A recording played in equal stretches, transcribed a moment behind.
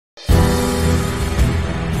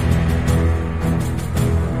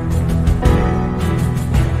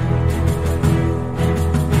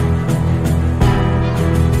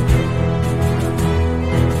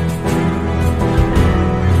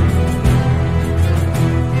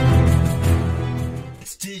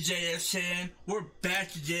saying? We're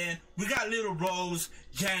back again. We got Lil Rose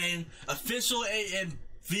gang official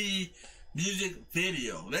AMV music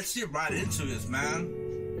video. Let's get right into this, man.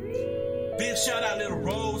 Big shout out Lil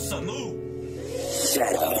Rose. Salute.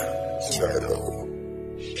 Shadow.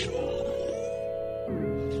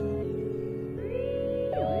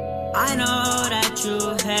 I know that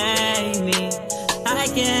you hate me. I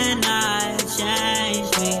cannot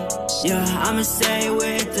change me. Yeah, I'ma stay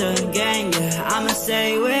with the gang. Yeah, I'ma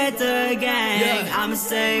stay with the gang. Yeah. I'ma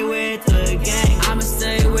stay with the gang. I'ma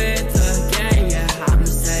stay with the gang. Yeah, I'ma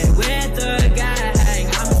stay with the gang.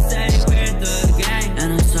 I'ma stay with the gang.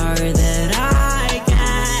 And I'm sorry that I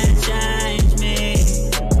can't change me.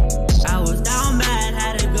 I was down bad,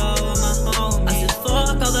 had to go with my homie. I said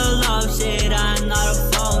fuck all the love shit, I'm not a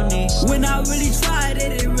phony. When I really tried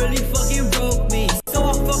it, it really fucking broke me. So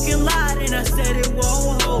I fucking lied and I said it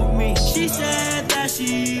won't hold me. She said that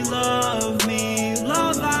she loved me,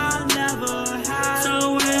 love I never had. So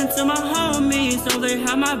I went to my homies, so they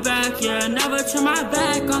had my back, yeah. Never turn my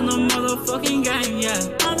back on the motherfucking gang, yeah.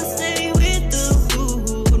 I'ma stay with the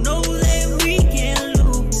boo, know that we can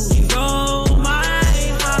lose. She broke my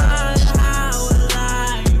heart, how will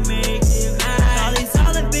I make it back? All these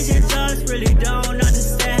other bitches just really don't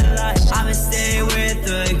understand life. I'ma stay with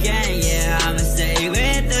the gang, yeah. I'ma stay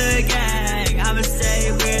with the gang. I'ma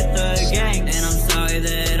stay with the gang. And I'm sorry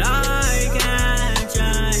that I can't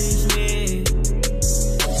change me.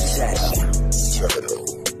 Shadow.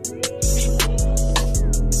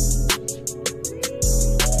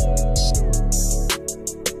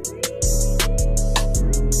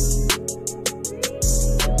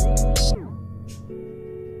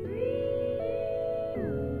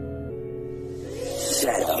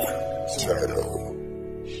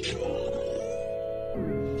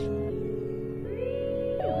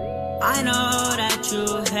 I know that you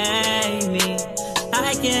hate me.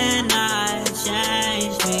 I cannot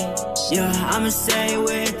change me. Yeah, I'ma stay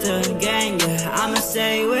with the gang. Yeah, I'ma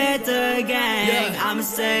stay with the gang. Yeah. I'ma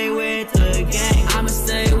stay with the gang. I'ma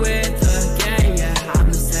stay with the gang. Yeah,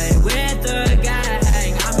 I'ma stay with the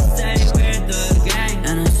gang. I'ma stay with the gang.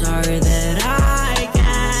 And I'm sorry that I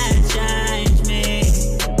can't change me.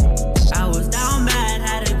 I was down bad,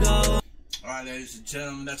 had to go. Alright, ladies and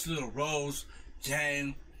gentlemen, that's Lil Rose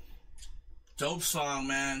gang. Dope song,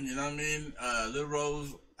 man. You know what I mean? Lil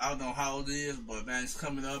Rose, I don't know how old he is, but man, he's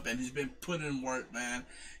coming up and he's been putting in work, man.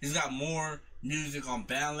 He's got more music on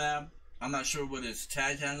BandLab. I'm not sure what his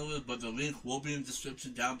tag handle is, but the link will be in the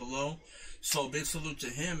description down below. So big salute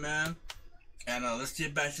to him, man. And let's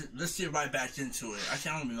get right back into it. I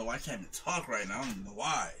don't even know why I can't even talk right now. I don't even know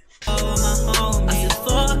why. I said fuck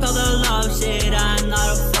all the love shit, I'm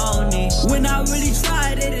not a phony. When I really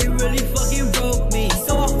tried it, it really fucking broke me.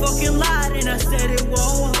 So I fucking lied and I said it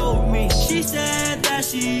won't hold me. She said that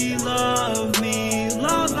she loved me,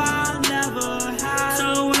 love I never had. So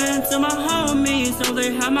I went to my homies, so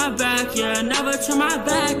they had my back, yeah. Never turn my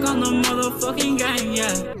back on the motherfucking gang,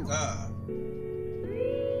 yeah.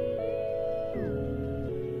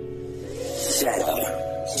 Shadow.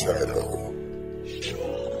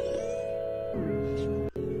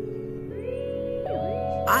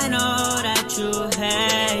 I know that you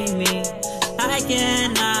hate me. I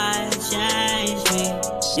cannot change me.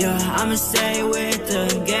 Yeah, I'ma stay with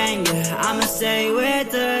the gang. Yeah, I'ma stay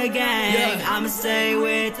with the gang. Yeah. I'ma stay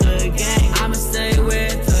with the gang. I'ma stay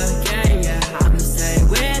with the gang. Yeah, I'ma stay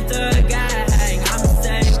with the gang. I'ma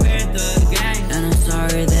stay with the gang. And I'm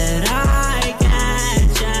sorry that I can't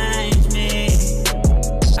change me.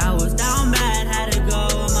 I was down bad, had to go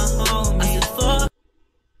with my homie. I said fuck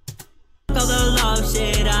all the love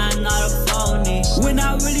shit, I'm not a phony. When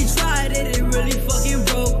I really tried it, it really fucking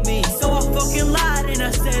broke me. So I fucking lied and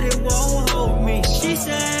I said it won't hold me. She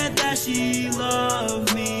said that she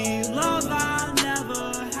loved me, love I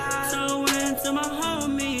never had. So I went to my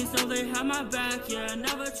homies, so they had my back, yeah.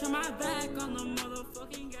 Never turn my back on the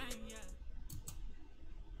motherfucking gang, yeah.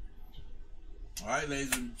 Alright,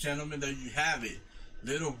 ladies and gentlemen, there you have it.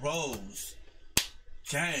 Lil Rose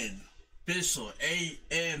gang official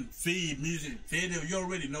AMV music video. You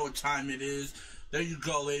already know what time it is. There you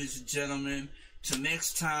go, ladies and gentlemen. Till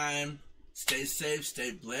next time, stay safe,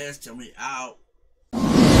 stay blessed, and we out.